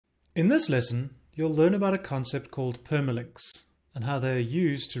In this lesson, you'll learn about a concept called permalinks and how they are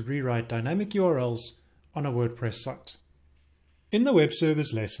used to rewrite dynamic URLs on a WordPress site. In the web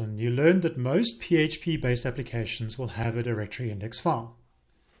servers lesson, you learned that most PHP-based applications will have a directory index file.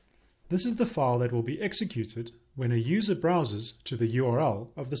 This is the file that will be executed when a user browses to the URL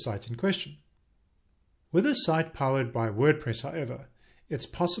of the site in question. With a site powered by WordPress, however, it's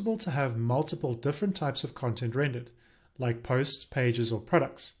possible to have multiple different types of content rendered, like posts, pages, or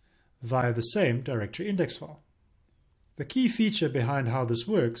products, via the same directory index file. The key feature behind how this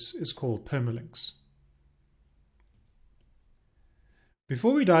works is called permalinks.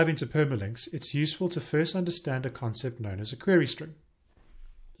 Before we dive into permalinks, it's useful to first understand a concept known as a query string.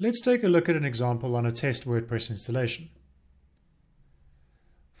 Let's take a look at an example on a test WordPress installation.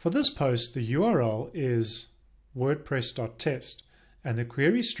 For this post, the URL is wordpress.test and the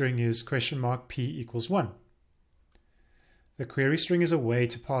query string is $p = 1. The query string is a way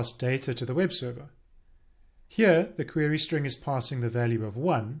to pass data to the web server. Here, the query string is passing the value of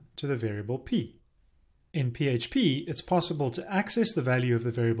 1 to the variable p. In PHP, it's possible to access the value of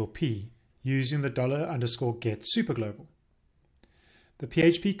the variable p using the $_get superglobal. The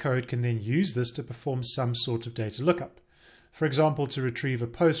PHP code can then use this to perform some sort of data lookup, for example, to retrieve a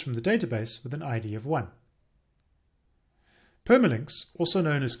post from the database with an ID of 1. Permalinks, also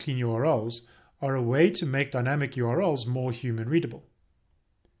known as clean URLs, are a way to make dynamic URLs more human readable.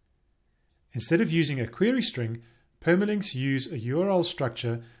 Instead of using a query string, permalinks use a URL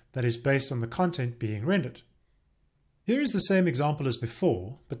structure that is based on the content being rendered. Here is the same example as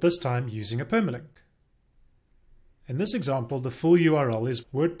before, but this time using a permalink. In this example, the full URL is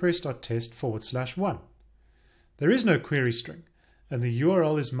wordpress.test/1. There is no query string, and the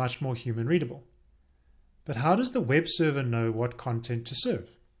URL is much more human readable. But how does the web server know what content to serve?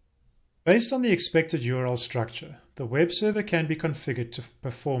 Based on the expected URL structure, the web server can be configured to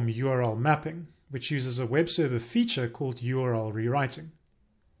perform URL mapping, which uses a web server feature called URL rewriting.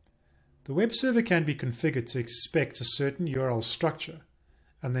 The web server can be configured to expect a certain URL structure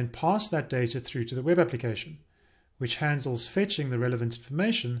and then pass that data through to the web application, which handles fetching the relevant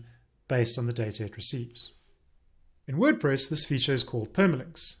information based on the data it receives. In WordPress, this feature is called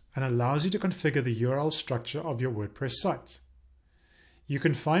permalinks and allows you to configure the URL structure of your WordPress site. You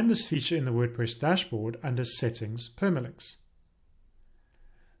can find this feature in the WordPress dashboard under Settings, Permalinks.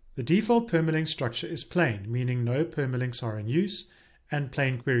 The default permalink structure is plain, meaning no permalinks are in use and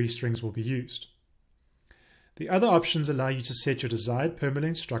plain query strings will be used. The other options allow you to set your desired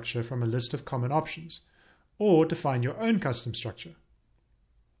permalink structure from a list of common options, or define your own custom structure.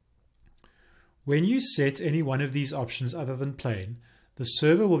 When you set any one of these options other than plain, the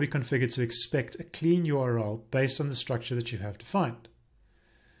server will be configured to expect a clean URL based on the structure that you have defined.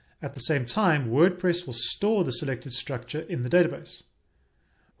 At the same time, WordPress will store the selected structure in the database.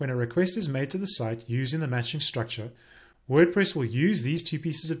 When a request is made to the site using the matching structure, WordPress will use these two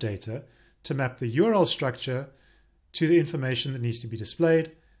pieces of data to map the URL structure to the information that needs to be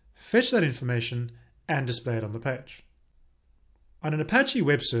displayed, fetch that information, and display it on the page. On an Apache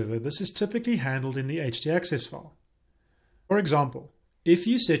web server, this is typically handled in the htaccess file. For example, if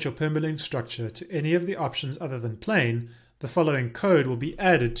you set your permalink structure to any of the options other than plain, the following code will be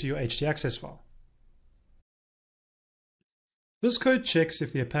added to your htaccess file. This code checks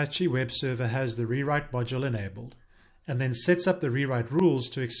if the Apache web server has the rewrite module enabled, and then sets up the rewrite rules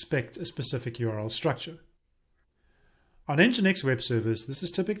to expect a specific URL structure. On Nginx web servers, this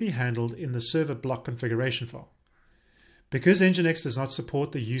is typically handled in the server block configuration file. Because Nginx does not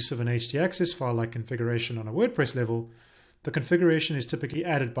support the use of an htaccess file-like configuration on a WordPress level, the configuration is typically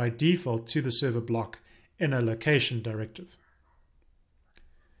added by default to the server block in a location directive.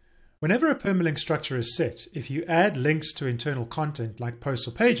 Whenever a permalink structure is set, if you add links to internal content like posts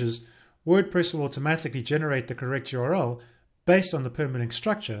or pages, WordPress will automatically generate the correct URL based on the permalink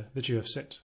structure that you have set.